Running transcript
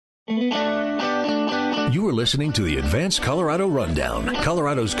You are listening to the Advanced Colorado Rundown,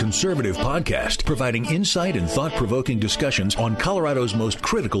 Colorado's conservative podcast, providing insight and thought-provoking discussions on Colorado's most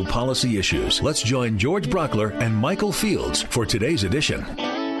critical policy issues. Let's join George Brockler and Michael Fields for today's edition.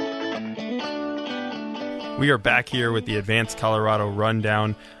 We are back here with the Advanced Colorado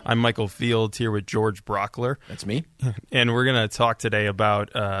Rundown. I'm Michael Fields here with George Brockler. That's me. And we're going to talk today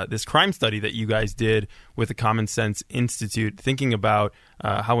about this crime study that you guys did with the Common Sense Institute, thinking about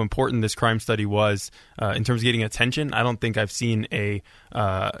how important this crime study was in terms of getting attention. I don't think I've seen a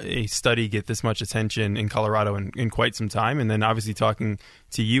study get this much attention in Colorado in quite some time. And then obviously talking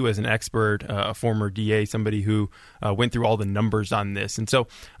to you as an expert, a former DA, somebody who went through all the numbers on this. And so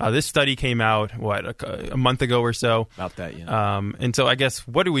this study came out, a month ago or so? About that, yeah. And so I guess,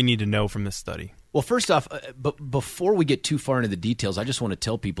 what do we need to know from this study? Well, first off, but before we get too far into the details, I just want to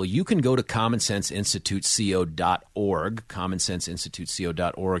tell people you can go to commonsenseinstituteco.org,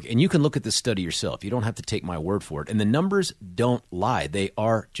 commonsenseinstituteco.org, and you can look at this study yourself. You don't have to take my word for it. And the numbers don't lie. They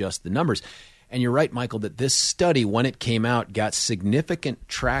are just the numbers. And you're right, Michael, that this study, when it came out, got significant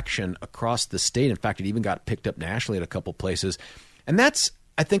traction across the state. In fact, it even got picked up nationally at a couple places. And that's,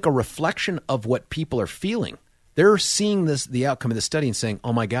 I think, a reflection of what people are feeling. They're seeing the outcome of the study and saying,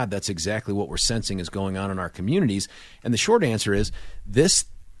 oh, my God, that's exactly what we're sensing is going on in our communities. And the short answer is this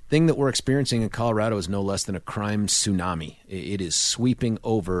thing that we're experiencing in Colorado is no less than a crime tsunami. It is sweeping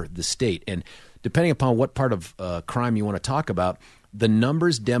over the state. And depending upon what part of crime you want to talk about, the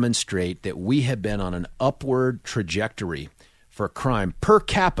numbers demonstrate that we have been on an upward trajectory for crime per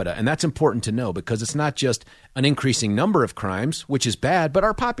capita. And that's important to know because it's not just an increasing number of crimes, which is bad, but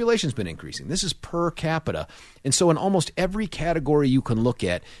our population's been increasing. This is per capita. And so in almost every category you can look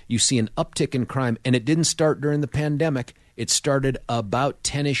at, you see an uptick in crime. And it didn't start during the pandemic. It started about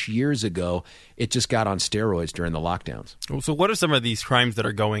 10-ish years ago. It just got on steroids during the lockdowns. So what are some of these crimes that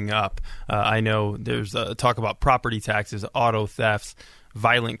are going up? I know there's talk about property taxes, auto thefts,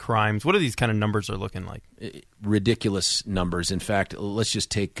 violent crimes. What are these kind of numbers are looking like? Ridiculous numbers. In fact, let's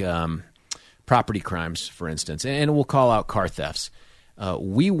just take property crimes, for instance, and we'll call out car thefts.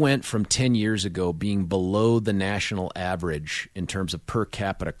 We went from 10 years ago being below the national average in terms of per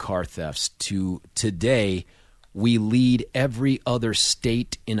capita car thefts to today we lead every other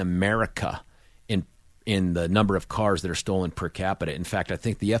state in America in the number of cars that are stolen per capita. In fact, I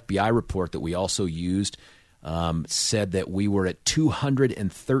think the FBI report that we also used said that we were at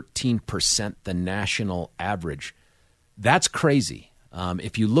 213% the national average. That's crazy.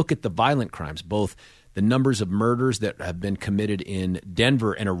 If you look at the violent crimes, both the numbers of murders that have been committed in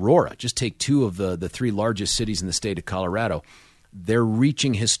Denver and Aurora, just take two of the three largest cities in the state of Colorado, they're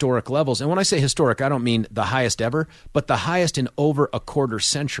reaching historic levels. And when I say historic, I don't mean the highest ever, but the highest in over a quarter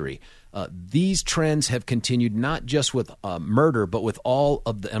century. These trends have continued not just with murder, but with all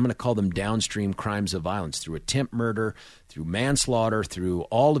of the, I'm going to call them downstream crimes of violence, through attempt murder, through manslaughter, through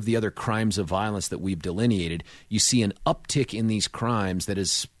all of the other crimes of violence that we've delineated. You see an uptick in these crimes that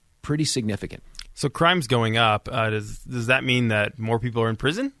is pretty significant. So crime's going up. Does that mean that more people are in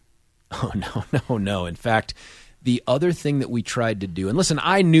prison? Oh, no. In fact, the other thing that we tried to do, and listen,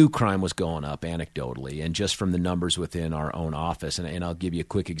 I knew crime was going up anecdotally and just from the numbers within our own office, and I'll give you a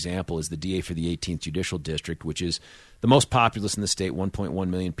quick example, is the DA for the 18th Judicial District, which is the most populous in the state, 1.1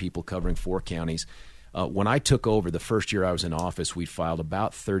 million people covering 4 counties. When I took over the first year I was in office, we filed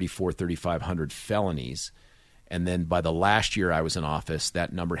about 3,500 felonies. And then by the last year I was in office,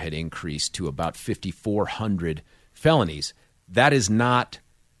 that number had increased to about 5,400 felonies. That is not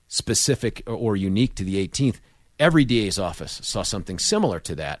specific or unique to the 18th. Every DA's office saw something similar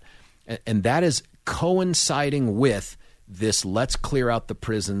to that. And that is coinciding with this let's clear out the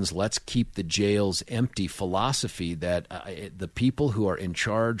prisons, let's keep the jails empty philosophy that the people who are in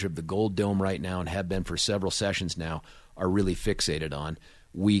charge of the Gold Dome right now and have been for several sessions now are really fixated on.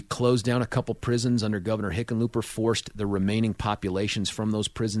 We closed down a couple prisons under Governor Hickenlooper, forced the remaining populations from those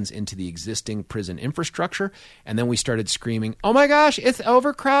prisons into the existing prison infrastructure, and then we started screaming, oh my gosh, it's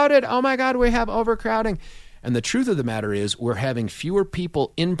overcrowded, oh my God, we have overcrowding. And the truth of the matter is we're having fewer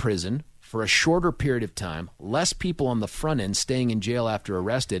people in prison for a shorter period of time, less people on the front end staying in jail after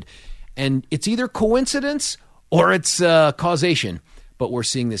arrested. And it's either coincidence or it's causation. But we're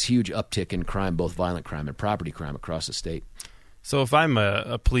seeing this huge uptick in crime, both violent crime and property crime across the state. So if I'm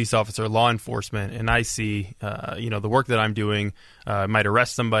a police officer, law enforcement, and I see, the work that I'm doing, might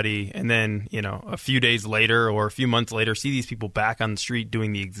arrest somebody, and then, a few days later or a few months later, see these people back on the street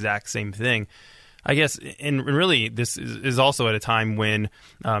doing the exact same thing. I guess, and really, this is also at a time when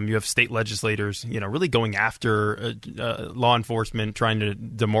you have state legislators, really going after law enforcement, trying to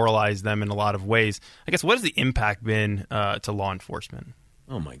demoralize them in a lot of ways. I guess, what has the impact been to law enforcement?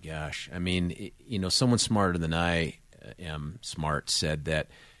 Oh, my gosh. I mean, someone smarter than I am smart said that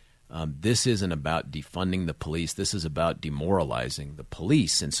this isn't about defunding the police. This is about demoralizing the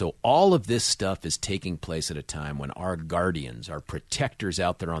police. And so all of this stuff is taking place at a time when our guardians, our protectors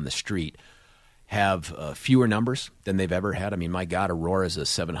out there on the street have fewer numbers than they've ever had. I mean, my God, Aurora is a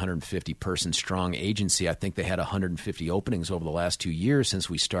 750-person strong agency. I think they had 150 openings over the last 2 years since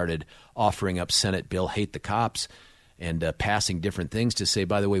we started offering up Senate Bill Hate the Cops and passing different things to say,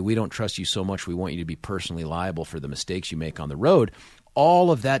 by the way, we don't trust you so much, we want you to be personally liable for the mistakes you make on the road.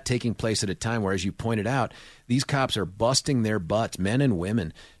 All of that taking place at a time where, as you pointed out, these cops are busting their butts, men and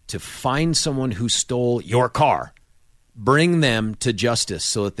women, to find someone who stole your car, bring them to justice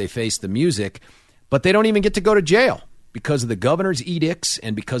so that they face the music, but they don't even get to go to jail because of the governor's edicts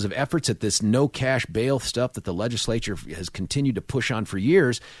and because of efforts at this no-cash bail stuff that the legislature has continued to push on for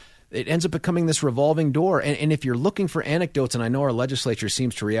years. It ends up becoming this revolving door. And if you're looking for anecdotes, and I know our legislature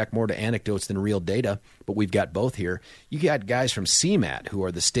seems to react more to anecdotes than real data, but we've got both here. You got guys from CMAT, who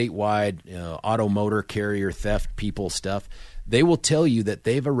are the statewide auto motor carrier theft people stuff. They will tell you that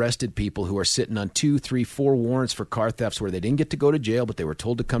they've arrested people who are sitting on 2, 3, 4 warrants for car thefts where they didn't get to go to jail, but they were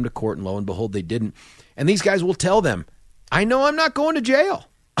told to come to court, and lo and behold, they didn't. And these guys will tell them, I know I'm not going to jail.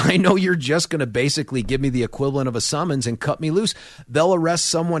 I know you're just going to basically give me the equivalent of a summons and cut me loose. They'll arrest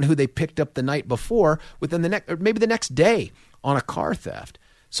someone who they picked up the night before within the next, or maybe the next day on a car theft.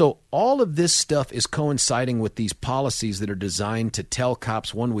 So all of this stuff is coinciding with these policies that are designed to tell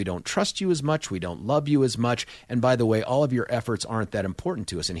cops, one, we don't trust you as much, we don't love you as much, and by the way, all of your efforts aren't that important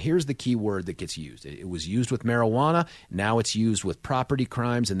to us. And here's the key word that gets used. It was used with marijuana, now it's used with property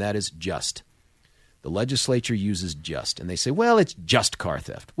crimes, and that is just. The legislature uses just, and they say, well, it's just car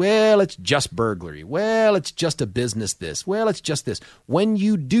theft. Well, it's just burglary. Well, it's just a business this. Well, it's just this. When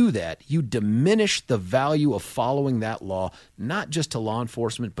you do that, you diminish the value of following that law, not just to law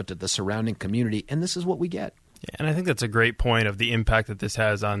enforcement, but to the surrounding community, and this is what we get. Yeah, and I think that's a great point of the impact that this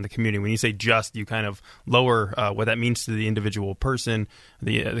has on the community. When you say just, you kind of lower what that means to the individual person,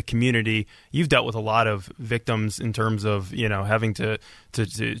 the community. You've dealt with a lot of victims in terms of having to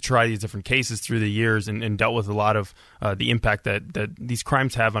try these different cases through the years and dealt with a lot of the impact that these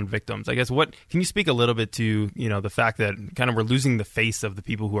crimes have on victims. I guess can you speak a little bit to the fact that kind of we're losing the face of the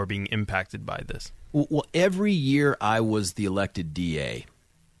people who are being impacted by this? Well, every year I was the elected DA,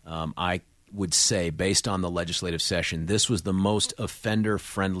 I would say, based on the legislative session, this was the most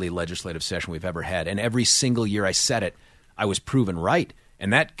offender-friendly legislative session we've ever had. And every single year I said it, I was proven right.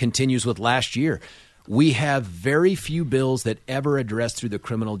 And that continues with last year. We have very few bills that ever address through the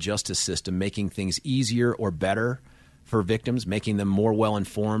criminal justice system making things easier or better for victims, making them more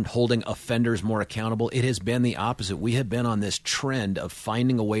well-informed, holding offenders more accountable. It has been the opposite. We have been on this trend of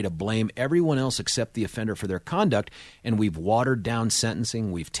finding a way to blame everyone else except the offender for their conduct, and we've watered down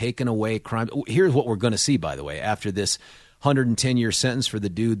sentencing. We've taken away crime. Here's what we're going to see, by the way, after this 110-year sentence for the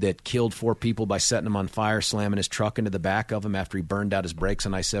dude that killed 4 people by setting them on fire, slamming his truck into the back of them after he burned out his brakes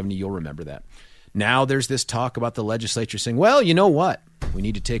on I-70. You'll remember that. Now there's this talk about the legislature saying, well, you know what? We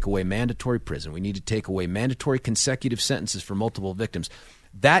need to take away mandatory prison. We need to take away mandatory consecutive sentences for multiple victims.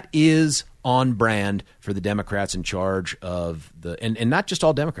 That is on brand for the Democrats in charge of and not just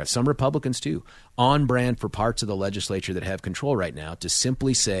all Democrats, some Republicans too, on brand for parts of the legislature that have control right now to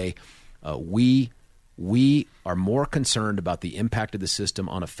simply say we are more concerned about the impact of the system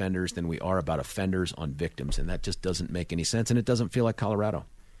on offenders than we are about offenders on victims. And that just doesn't make any sense, and it doesn't feel like Colorado.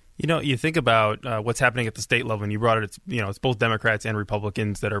 You think about what's happening at the state level, and you brought it. It's both Democrats and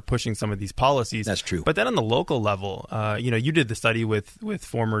Republicans that are pushing some of these policies. That's true. But then on the local level, you did the study with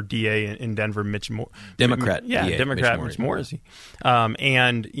former DA in Denver, Democrat Mitch Morrissey.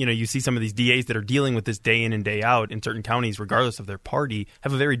 And you see some of these DAs that are dealing with this day in and day out in certain counties, regardless of their party,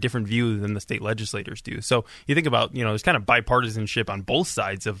 have a very different view than the state legislators do. So you think about there's kind of bipartisanship on both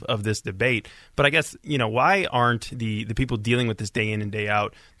sides of this debate. But I guess why aren't the people dealing with this day in and day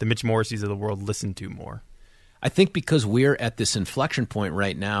out, the Mitch Morrisseys of the world, listened to more? I think because we're at this inflection point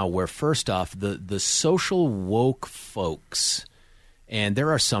right now where, first off, the social woke folks, and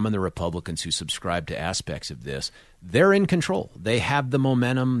there are some in the Republicans who subscribe to aspects of this, they're in control. They have the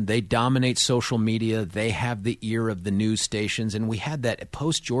momentum. They dominate social media. They have the ear of the news stations. And we had that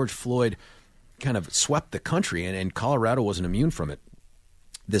post-George Floyd kind of swept the country, and Colorado wasn't immune from it.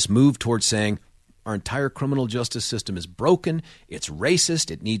 This move towards saying, our entire criminal justice system is broken. It's racist.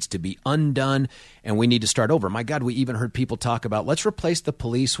 It needs to be undone, and we need to start over. My God, we even heard people talk about, let's replace the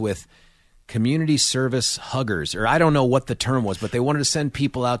police with community service huggers, or I don't know what the term was, but they wanted to send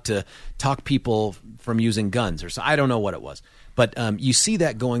people out to talk people from using guns, or so. I don't know what it was. But you see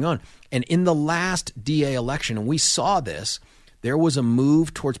that going on. And in the last DA election, and we saw this, there was a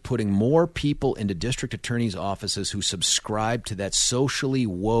move towards putting more people into district attorneys' offices who subscribe to that socially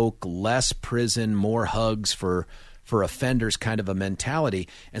woke, less prison, more hugs for offenders kind of a mentality.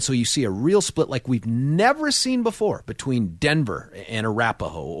 And so you see a real split like we've never seen before between Denver and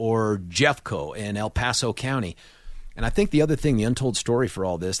Arapahoe or Jeffco and El Paso County. And I think the other thing, the untold story for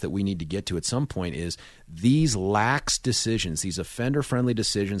all this that we need to get to at some point is these lax decisions, these offender-friendly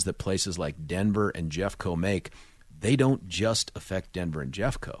decisions that places like Denver and Jeffco make, they don't just affect Denver and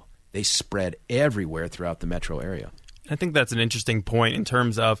Jeffco. They spread everywhere throughout the metro area. I think that's an interesting point in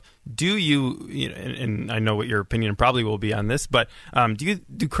terms of do you know, and I know what your opinion probably will be on this, but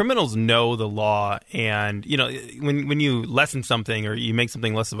do criminals know the law? And you know, when you lessen something or you make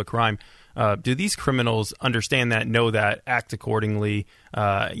something less of a crime, do these criminals understand that, know that, act accordingly,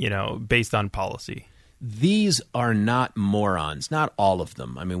 based on policy? These are not morons, not all of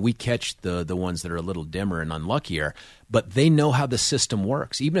them. I mean, we catch the ones that are a little dimmer and unluckier, but they know how the system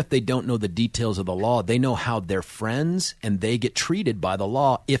works. Even if they don't know the details of the law, they know how they're friends and they get treated by the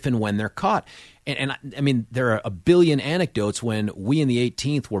law if and when they're caught. And I mean, there are a billion anecdotes when we in the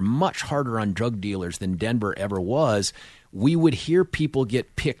 18th were much harder on drug dealers than Denver ever was. We would hear people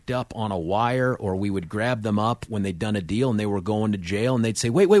get picked up on a wire, or we would grab them up when they'd done a deal and they were going to jail, and they'd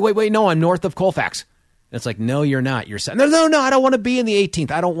say, wait, no, I'm north of Colfax. And it's like, no, you're not. You're saying, no, I don't want to be in the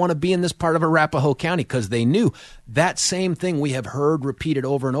 18th. I don't want to be in this part of Arapahoe County, because they knew that same thing we have heard repeated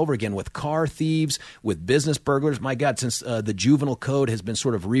over and over again with car thieves, with business burglars. My God, since the juvenile code has been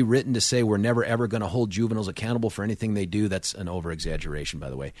sort of rewritten to say we're never, ever going to hold juveniles accountable for anything they do. That's an over-exaggeration, by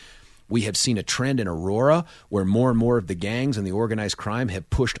the way. We have seen a trend in Aurora where more and more of the gangs and the organized crime have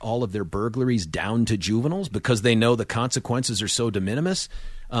pushed all of their burglaries down to juveniles because they know the consequences are so de minimis.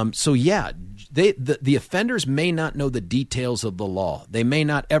 The offenders may not know the details of the law. They may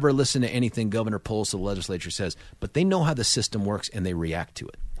not ever listen to anything Governor Polis, the legislature, says, but they know how the system works and they react to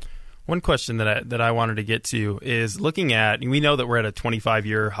it. One question that I wanted to get to is looking at, we know that we're at a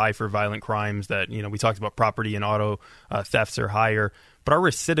 25-year high for violent crimes, that, we talked about property and auto thefts are higher, but our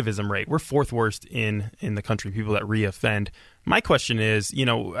recidivism rate, we're fourth worst in the country, people that reoffend. My question is,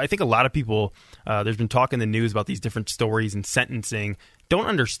 I think a lot of people, there's been talk in the news about these different stories and sentencing, don't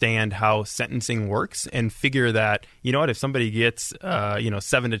understand how sentencing works and figure that, if somebody gets,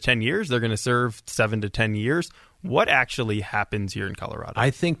 7 to 10 years, they're going to serve 7 to 10 years. What actually happens here in Colorado? I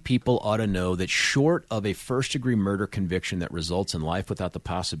think people ought to know that short of a first-degree murder conviction that results in life without the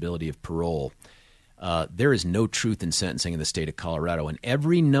possibility of parole, there is no truth in sentencing in the state of Colorado. And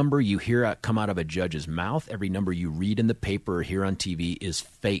every number you hear come out of a judge's mouth, every number you read in the paper or hear on TV is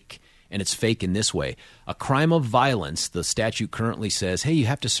fake. And it's fake in this way. A crime of violence, the statute currently says, hey, you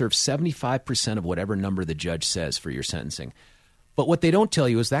have to serve 75% of whatever number the judge says for your sentencing. But what they don't tell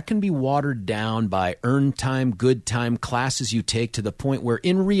you is that can be watered down by earned time, good time, classes you take, to the point where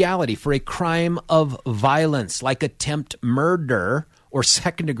in reality, for a crime of violence like attempt murder or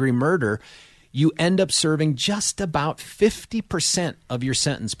second-degree murder, you end up serving just about 50% of your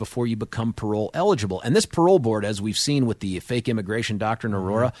sentence before you become parole eligible. And this parole board, as we've seen with the fake immigration doctrine,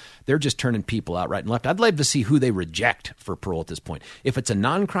 Aurora, they're just turning people out right and left. I'd like to see who they reject for parole at this point. If it's a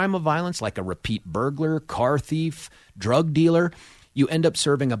non-crime of violence, like a repeat burglar, car thief, drug dealer, you end up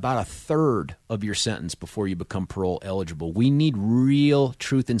serving about a third of your sentence before you become parole eligible. We need real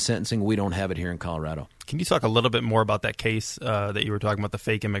truth in sentencing. We don't have it here in Colorado. Can you talk a little bit more about that case that you were talking about, the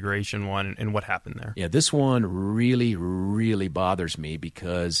fake immigration one, and what happened there? Yeah, this one really, really bothers me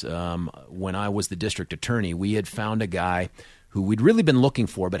because when I was the district attorney, we had found a guy who we'd really been looking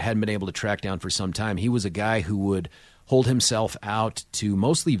for but hadn't been able to track down for some time. He was a guy who would hold himself out to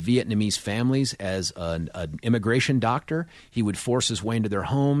mostly Vietnamese families as an immigration doctor. He would force his way into their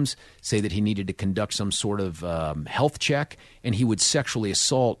homes, say that he needed to conduct some sort of health check, and he would sexually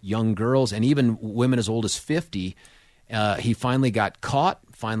assault young girls and even women as old as 50. He finally got caught,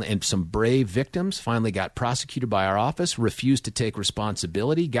 and some brave victims, finally got prosecuted by our office, refused to take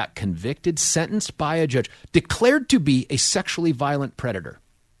responsibility, got convicted, sentenced by a judge, declared to be a sexually violent predator.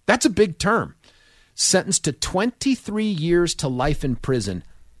 That's a big term. Sentenced to 23 years to life in prison.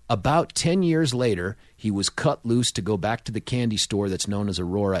 About 10 years later, he was cut loose to go back to the candy store that's known as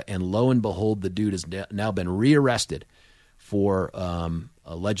Aurora, and lo and behold, the dude has now been rearrested for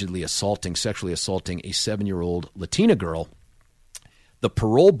allegedly sexually assaulting a 7-year-old Latina girl. The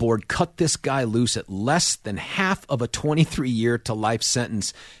parole board cut this guy loose at less than half of a 23-year to life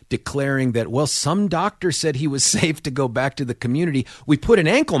sentence, declaring that, well, some doctor said he was safe to go back to the community. We put an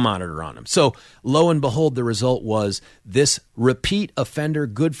ankle monitor on him. So lo and behold, the result was this repeat offender,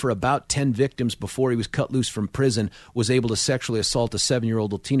 good for about 10 victims before he was cut loose from prison, was able to sexually assault a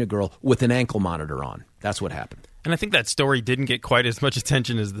 7-year-old Latina girl with an ankle monitor on. That's what happened. And I think that story didn't get quite as much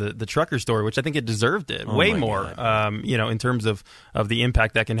attention as the trucker story, which I think it deserved it way more. In terms of the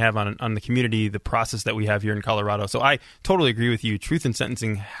impact that can have on the community, the process that we have here in Colorado. So I totally agree with you. Truth in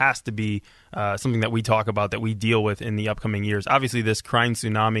sentencing has to be something that we talk about, that we deal with in the upcoming years. Obviously, this crime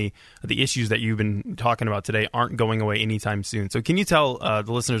tsunami, the issues that you've been talking about today, aren't going away anytime soon. So can you tell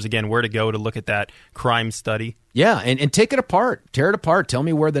the listeners again where to go to look at that crime study? Yeah, and take it apart, tear it apart. Tell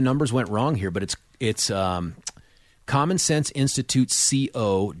me where the numbers went wrong here. But it's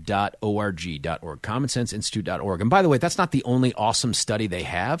commonsenseinstituteco.org. commonsenseinstitute.org. And by the way, that's not the only awesome study they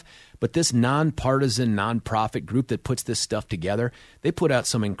have, but this nonpartisan, nonprofit group that puts this stuff together, they put out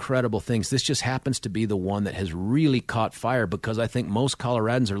some incredible things. This just happens to be the one that has really caught fire, because I think most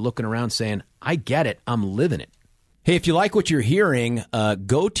Coloradans are looking around saying, I get it, I'm living it. Hey, if you like what you're hearing,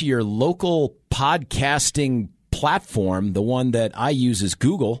 go to your local podcasting platform. The one that I use is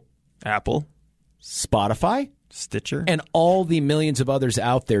Google, Apple, Spotify, Stitcher, and all the millions of others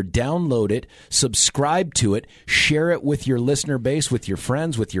out there. Download it, subscribe to it, share it with your listener base, with your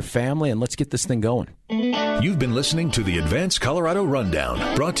friends, with your family, and let's get this thing going. You've been listening to the Advanced Colorado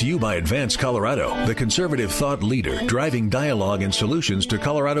Rundown, brought to you by Advanced Colorado, the conservative thought leader driving dialogue and solutions to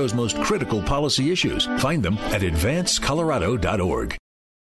Colorado's most critical policy issues. Find them at advancedcolorado.org.